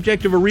the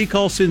subject of a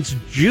recall since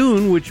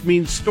June, which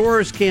means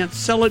stores can't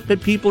sell it,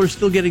 but people are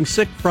still getting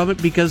sick from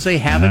it because they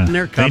have it in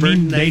their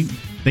cupboard.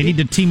 They need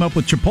to team up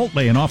with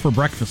Chipotle and offer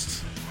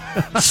breakfasts.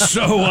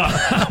 So,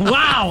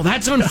 wow,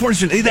 that's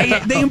unfortunate.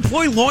 They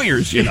employ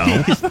lawyers,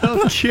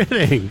 No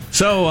kidding.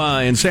 So,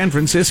 in San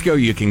Francisco,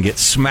 you can get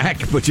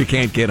smack, but you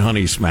can't get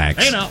Honey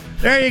Smacks.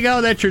 There you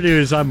go. That's your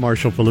news. I'm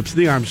Marshall Phillips,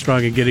 the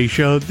Armstrong and Getty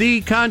Show,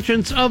 the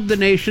conscience of the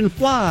nation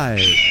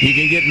flies. You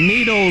can get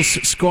needles,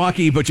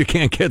 Squawky, but you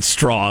can't get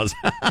straws.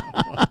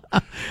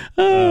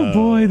 Oh,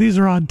 boy, these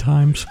are odd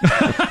times.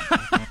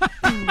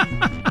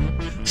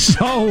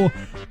 So...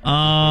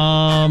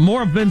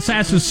 more of Ben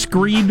Sass's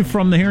screed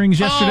from the hearings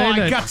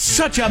yesterday. I got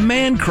such a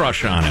man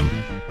crush on him.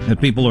 That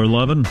people are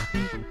loving.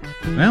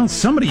 Well,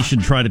 somebody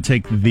should try to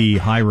take the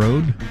high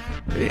road.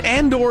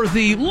 And or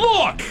the,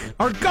 look,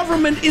 our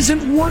government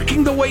isn't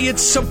working the way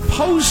it's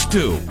supposed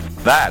to.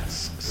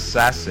 That's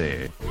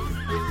sassy.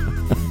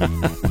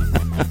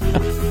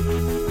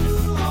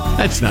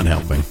 That's not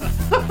helping.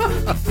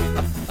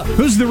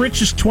 Who's the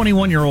richest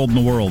 21-year-old in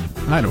the world?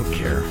 I don't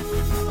care.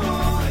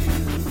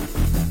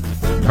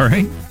 All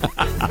right.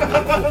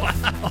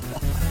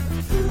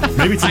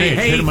 Maybe it's an age.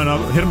 Hit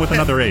him with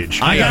another age.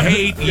 I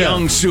hate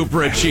young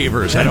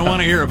superachievers. I don't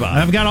want to hear about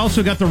it. I've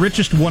also got the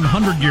richest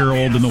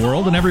 100-year-old in the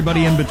world and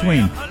everybody in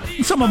between.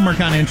 Some of them are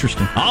kind of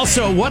interesting.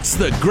 Also, what's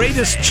the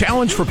greatest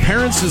challenge for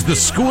parents as the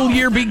school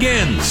year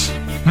begins?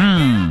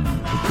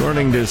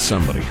 According to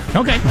somebody.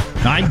 Okay.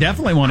 I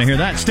definitely want to hear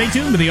that. Stay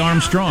tuned to the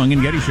Armstrong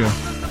and Getty Show.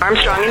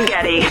 Armstrong and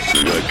Getty.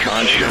 The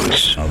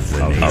conscience of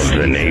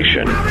the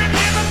nation.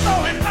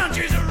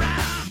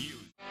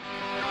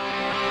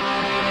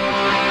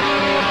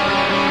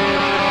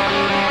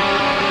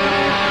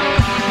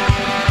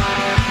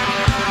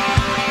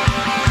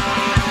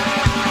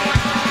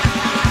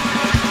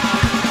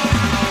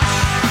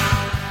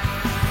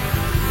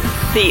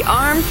 The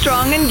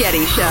Armstrong and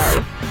Getty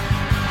Show.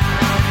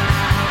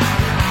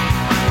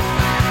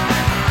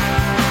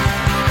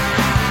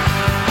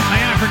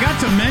 I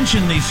forgot to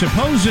mention the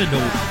supposed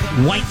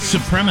white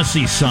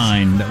supremacy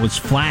sign that was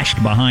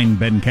flashed behind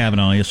Ben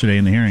Kavanaugh yesterday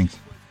in the hearings.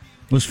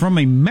 It was from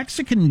a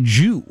Mexican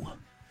Jew,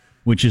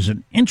 which is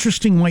an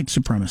interesting white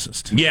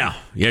supremacist. Yeah,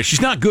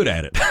 she's not good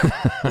at it.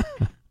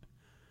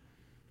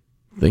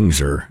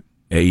 Things are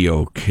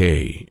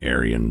A-OK,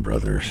 Aryan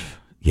brothers.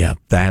 Yeah,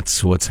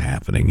 that's what's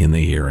happening in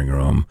the hearing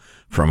room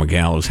from a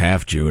gal who's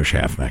half Jewish,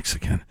 half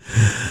Mexican.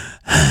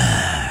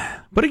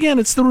 But again,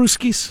 it's the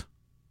Ruskies.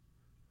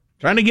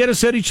 Trying to get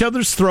us at each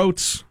other's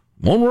throats.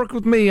 Won't work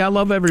with me. I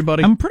love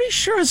everybody. I'm pretty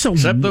sure it's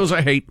except those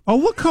I hate. Oh,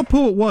 look up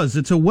who it was.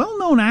 It's a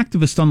well-known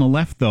activist on the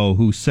left, though,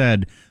 who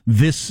said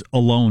this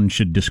alone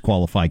should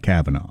disqualify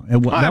Kavanaugh.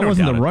 That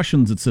wasn't the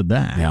Russians that said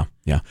that.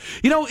 Yeah.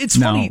 It's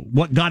funny.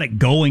 What got it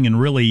going and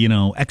really,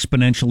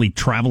 exponentially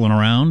traveling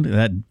around,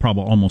 that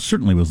probably almost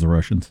certainly was the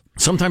Russians.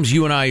 Sometimes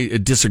you and I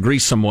disagree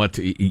somewhat.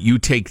 You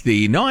take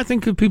no, I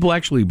think people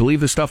actually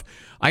believe this stuff.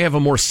 I have a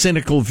more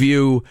cynical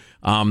view,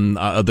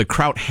 the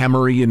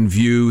Kraut-Hammerian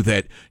view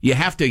that you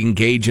have to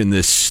engage in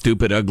this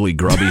stupid, ugly,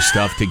 grubby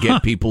stuff to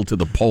get people to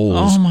the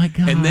polls. Oh, my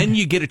God. And then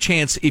you get a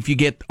chance, if you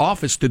get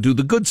office, to do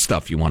the good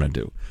stuff you want to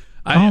do.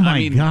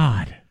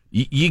 God.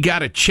 You got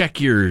to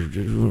check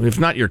if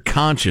not your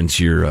conscience,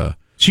 your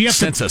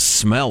sense of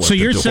smell. So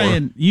you're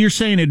saying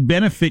it'd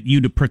benefit you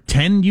to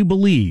pretend you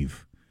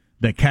believe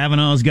that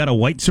Kavanaugh's got a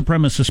white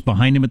supremacist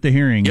behind him at the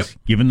hearings,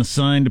 giving the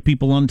sign to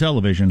people on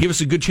television. Give us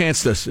a good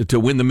chance to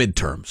win the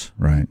midterms.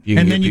 Right.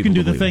 And then you can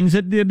do the things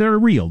that are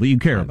real, that you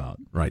care about.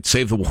 Right.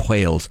 Save the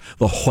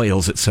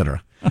whales,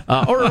 etc.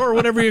 or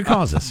whatever your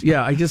cause is.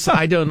 Yeah,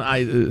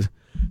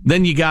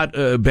 then you got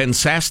Ben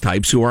Sass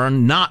types who are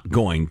not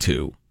going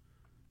to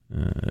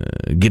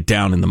get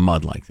down in the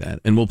mud like that.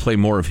 And we'll play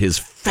more of his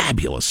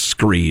fabulous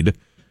screed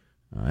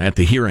at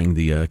the hearing,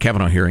 the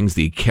Kavanaugh hearings,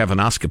 the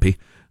Kavan-oscopy.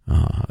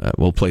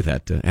 We'll play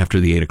that after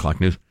the 8 o'clock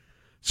news.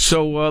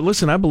 So,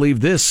 listen, I believe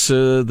this,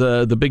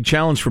 the big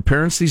challenge for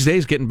parents these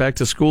days getting back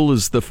to school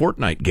is the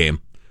Fortnite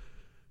game.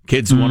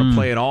 Kids want to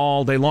play it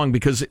all day long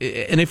because,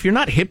 and if you're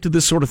not hip to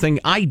this sort of thing,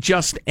 I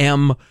just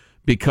am,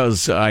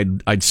 because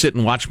I'd sit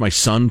and watch my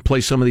son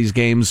play some of these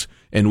games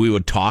and we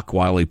would talk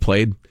while he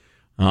played.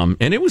 And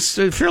it was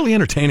fairly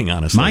entertaining,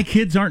 honestly. My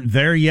kids aren't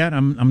there yet.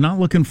 I'm not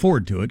looking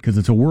forward to it because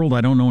it's a world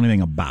I don't know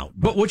anything about.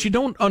 But what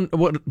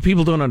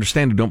people don't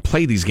understand who don't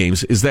play these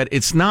games is that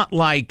it's not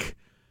like,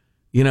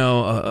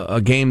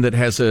 a game that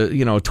has a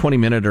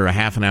 20-minute or a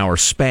half an hour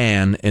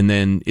span and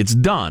then it's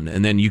done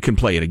and then you can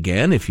play it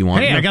again if you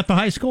want. Hey, I got the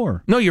high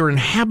score. No, you're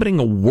inhabiting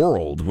a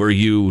world where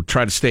you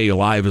try to stay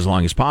alive as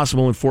long as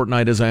possible in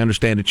Fortnite, as I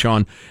understand it,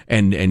 Sean,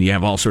 and you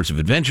have all sorts of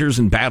adventures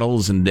and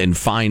battles and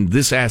find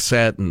this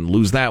asset and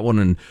lose that one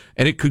and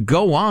it could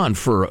go on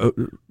for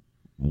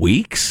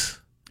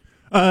weeks.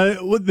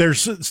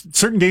 There's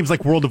certain games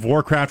like World of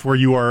Warcraft where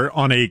you are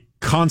on a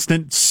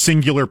constant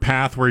singular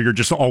path where you're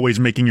just always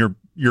making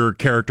your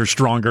character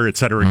stronger, et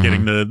cetera,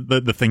 getting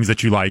the things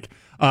that you like.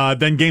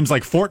 Then games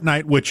like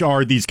Fortnite, which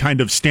are these kind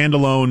of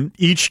standalone,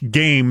 each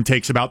game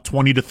takes about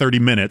 20 to 30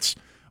 minutes,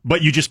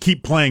 but you just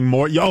keep playing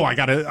more. I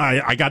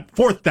got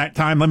fourth that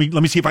time. Let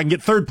me see if I can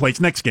get third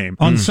place next game.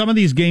 On some of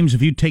these games,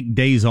 if you take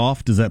days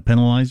off, does that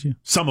penalize you?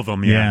 Some of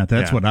them, yeah.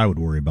 That's what I would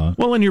worry about.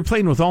 Well, and you're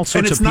playing with all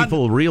sorts of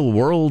people, real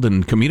world,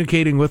 and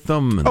communicating with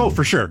them. And,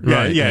 for sure. Yeah,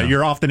 right, yeah.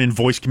 You're often in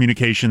voice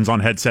communications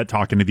on headset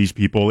talking to these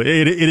people.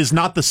 It is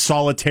not the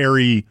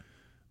solitary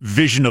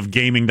vision of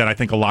gaming that I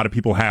think a lot of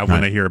people have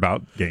when they hear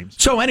about games.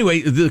 So anyway,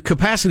 the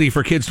capacity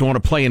for kids to want to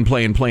play and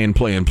play and play and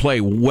play and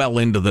play well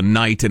into the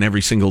night and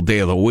every single day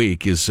of the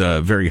week is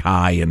very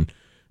high, and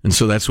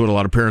so that's what a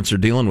lot of parents are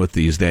dealing with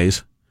these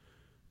days.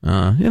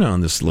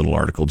 And this little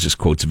article just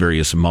quotes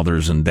various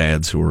mothers and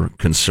dads who are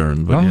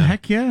concerned. But,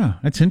 heck yeah.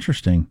 That's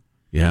interesting.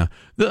 Yeah.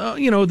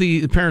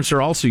 The parents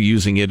are also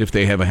using it, if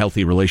they have a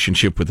healthy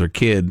relationship with their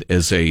kid,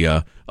 as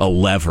a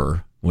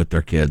lever with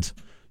their kids.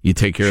 You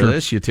take care of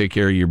this, you take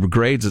care of your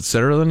grades, et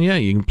cetera, then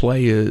you can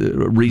play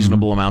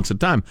reasonable amounts of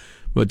time.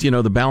 But,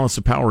 the balance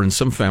of power in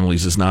some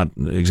families is not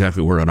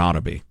exactly where it ought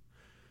to be.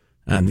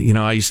 And, we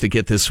used to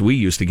get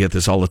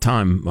this all the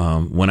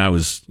time when I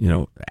was,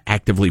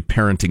 actively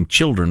parenting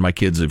children. My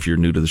kids, if you're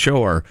new to the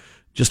show, are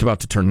just about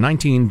to turn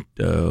 19,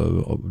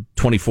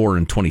 24,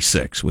 and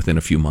 26 within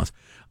a few months.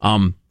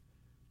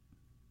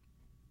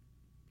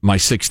 My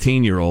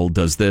 16-year-old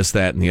does this,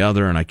 that, and the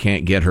other, and I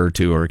can't get her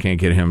to, or I can't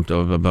get him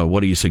to, but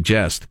what do you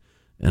suggest?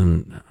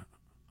 And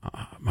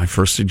my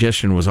first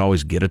suggestion was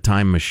always get a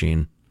time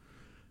machine.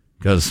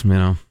 Because,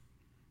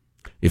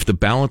 if the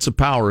balance of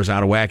power is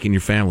out of whack in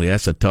your family,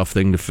 that's a tough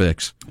thing to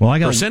fix.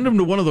 Or send them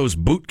to one of those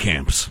boot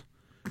camps.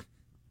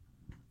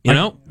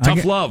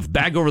 Tough love,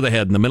 bag over the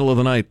head in the middle of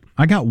the night.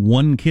 I got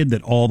one kid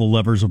that all the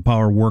levers of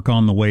power work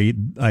on the way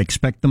I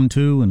expect them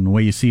to and the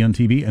way you see on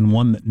TV, and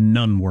one that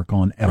none work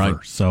on ever.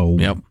 Right. So,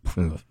 yeah.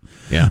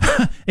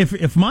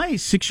 If my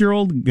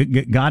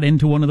 6-year-old got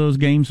into one of those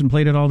games and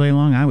played it all day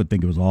long, I would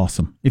think it was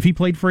awesome. If he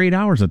played for 8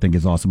 hours, I think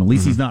it's awesome. At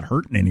least he's not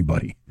hurting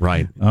anybody.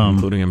 Right,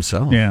 including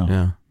himself.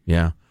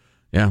 Yeah.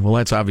 Well,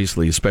 that's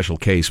obviously a special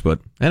case,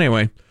 but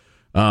anyway,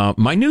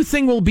 my new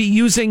thing will be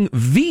using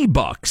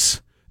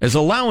V-Bucks as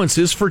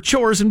allowances for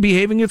chores and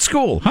behaving at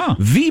school.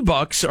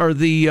 V-Bucks are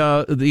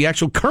the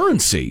actual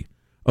currency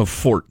of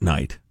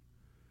Fortnite.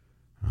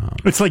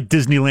 It's like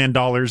Disneyland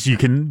dollars.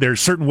 There's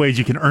certain ways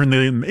you can earn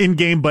them in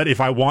game, but if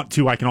I want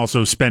to, I can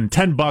also spend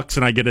 $10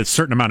 and I get a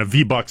certain amount of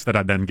V-Bucks that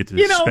I then get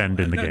to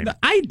spend in the game.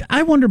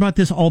 I wonder about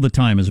this all the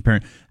time as a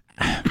parent.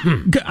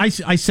 I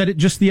said it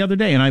just the other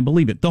day, and I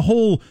believe it. The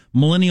whole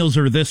millennials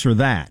are this or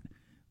that.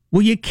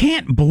 Well, you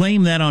can't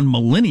blame that on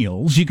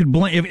millennials. You could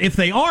blame if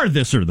they are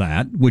this or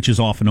that, which is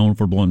often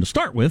overblown to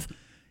start with.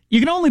 You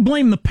can only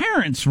blame the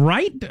parents,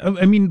 right?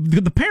 I mean,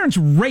 the parents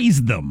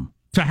raised them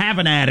to have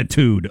an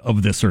attitude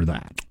of this or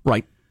that.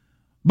 Right.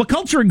 But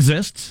culture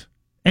exists,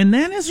 and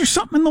then is there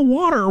something in the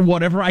water or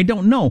whatever? I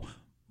don't know.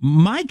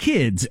 My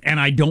kids, and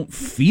I don't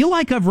feel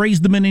like I've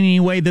raised them in any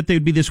way that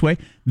they'd be this way,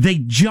 they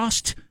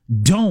just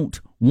don't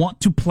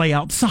want to play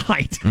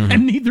outside,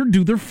 and neither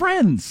do their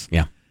friends.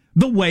 Yeah.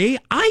 The way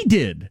I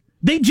did.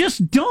 They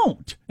just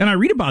don't. And I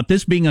read about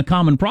this being a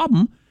common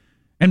problem.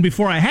 And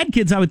before I had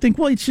kids, I would think,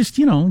 well, it's just,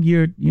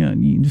 you're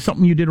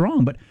something you did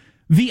wrong. But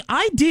the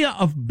idea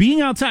of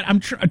being outside, I'm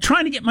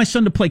trying to get my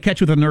son to play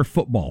catch with a Nerf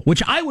football,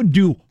 which I would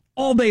do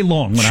all day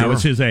long when I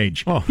was his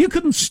age. Oh. You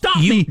couldn't stop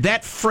me.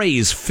 That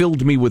phrase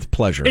filled me with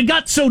pleasure. It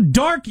got so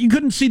dark, you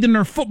couldn't see the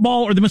Nerf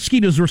football, or the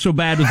mosquitoes were so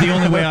bad, it was the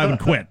only way I would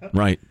quit.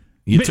 Right.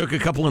 You took a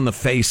couple in the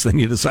face, then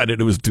you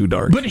decided it was too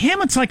dark. But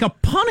him, it's like a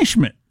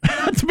punishment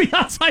to be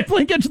outside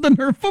playing catch the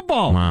Nerf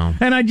football. Wow.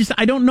 And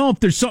I don't know if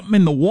there's something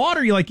in the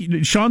water.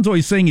 Sean's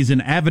always saying he's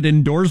an avid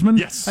indoorsman.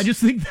 Yes. I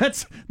just think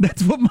that's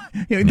what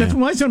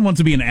my son wants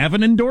to be, an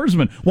avid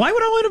indoorsman. Why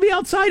would I want to be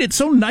outside? It's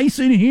so nice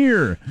in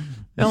here.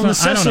 Well,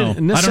 I don't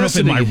know. I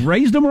don't know if I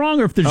raised him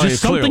wrong or if there's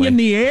just something in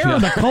the air or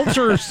the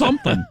culture or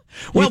something.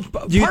 Well,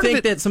 do you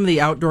think that some of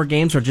the outdoor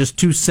games are just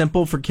too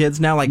simple for kids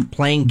now, like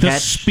playing catch? The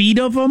speed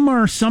of them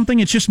or something?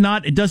 It's just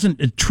not. It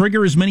doesn't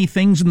trigger as many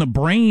things in the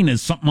brain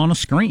as something on a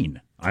screen.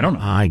 I don't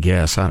know. I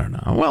guess. I don't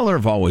know. Well, there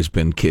have always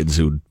been kids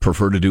who'd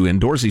prefer to do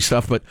indoorsy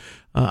stuff, but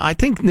I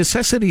think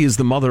necessity is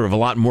the mother of a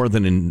lot more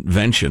than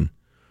invention.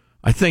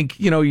 I think,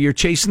 you're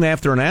chasing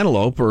after an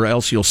antelope or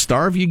else you'll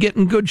starve. You get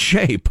in good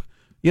shape.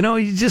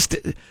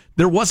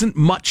 There wasn't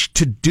much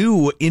to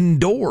do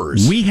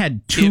indoors. We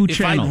had two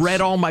channels. If I'd read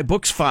all my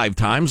books 5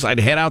 times, I'd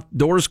head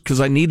outdoors because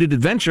I needed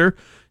adventure.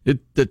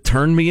 It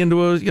turned me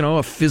into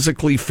a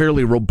physically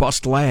fairly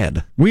robust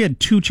lad. We had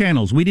 2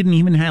 channels. We didn't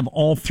even have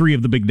all 3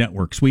 of the big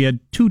networks. We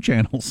had 2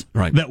 channels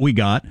that we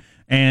got.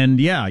 And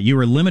yeah, you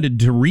were limited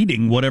to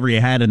reading whatever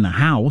you had in the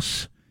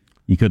house.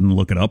 You couldn't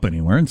look it up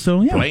anywhere. And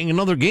so, yeah. Playing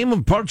another game of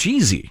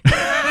Parcheesi.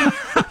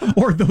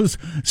 Or those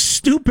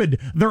stupid,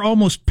 they're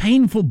almost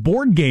painful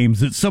board games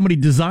that somebody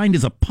designed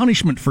as a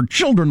punishment for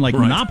children like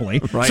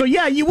Monopoly. Right. So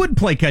yeah, you would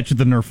play catch at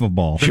the Nerf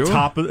football.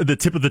 The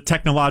tip of the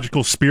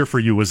technological spear for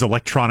you was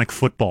electronic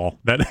football.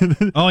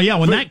 Oh yeah,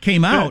 when that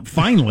came out,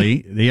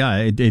 finally,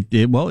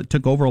 it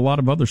took over a lot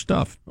of other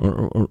stuff.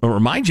 Or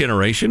my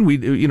generation,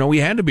 we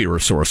had to be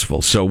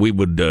resourceful, so we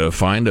would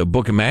find a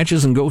book of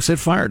matches and go set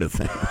fire to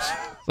things.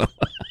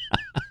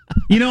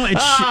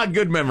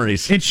 Good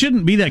memories. It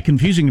shouldn't be that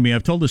confusing to me.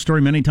 I've told this story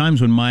many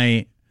times when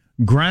my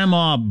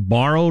grandma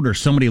borrowed or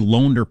somebody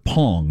loaned her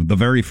Pong, the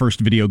very first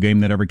video game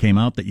that ever came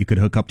out that you could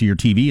hook up to your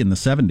TV in the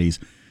 70s.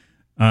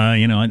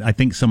 I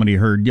think somebody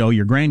heard,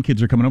 your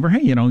grandkids are coming over.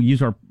 Hey,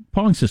 use our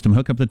Pong system,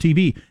 hook up the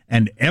TV.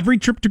 And every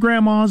trip to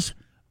grandma's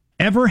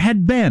ever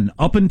had been,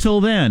 up until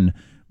then,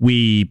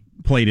 we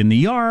played in the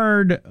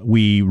yard,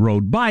 we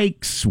rode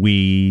bikes,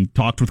 we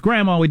talked with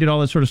grandma, we did all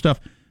that sort of stuff.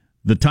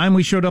 The time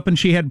we showed up and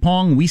she had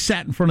Pong, we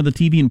sat in front of the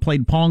TV and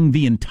played Pong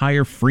the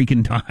entire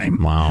freaking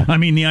time. Wow. I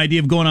mean, the idea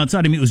of going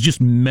outside, it was just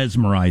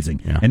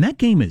mesmerizing. Yeah. And that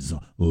game is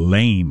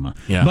lame.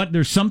 Yeah. But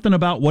there's something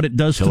about what it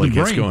does to the brain.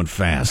 Till it gets going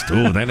fast.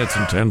 Oh, then it's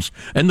intense.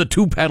 And the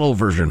 2-pedal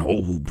version.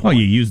 Oh, boy. Oh,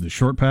 you use the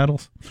short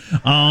paddles?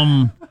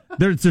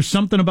 There's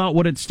something about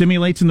what it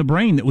stimulates in the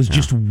brain that was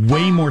just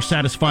way more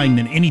satisfying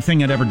than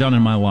anything I'd ever done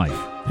in my life.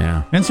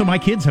 Yeah. And so my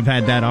kids have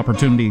had that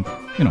opportunity,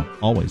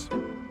 always.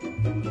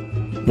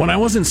 When I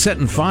wasn't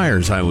setting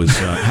fires, I was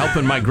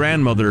helping my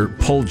grandmother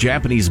pull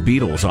Japanese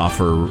beetles off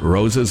her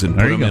roses and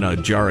put them in a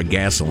jar of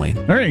gasoline.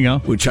 There you go.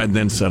 Which I'd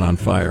then set on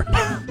fire.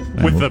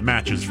 With the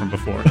matches from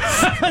before.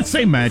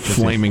 Same matches.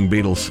 Flaming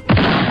beetles.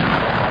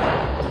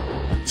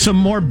 Some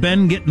more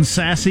Ben getting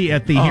sassy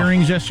at the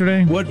hearings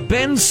yesterday? What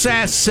Ben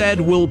Sass said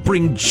will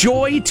bring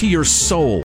joy to your soul.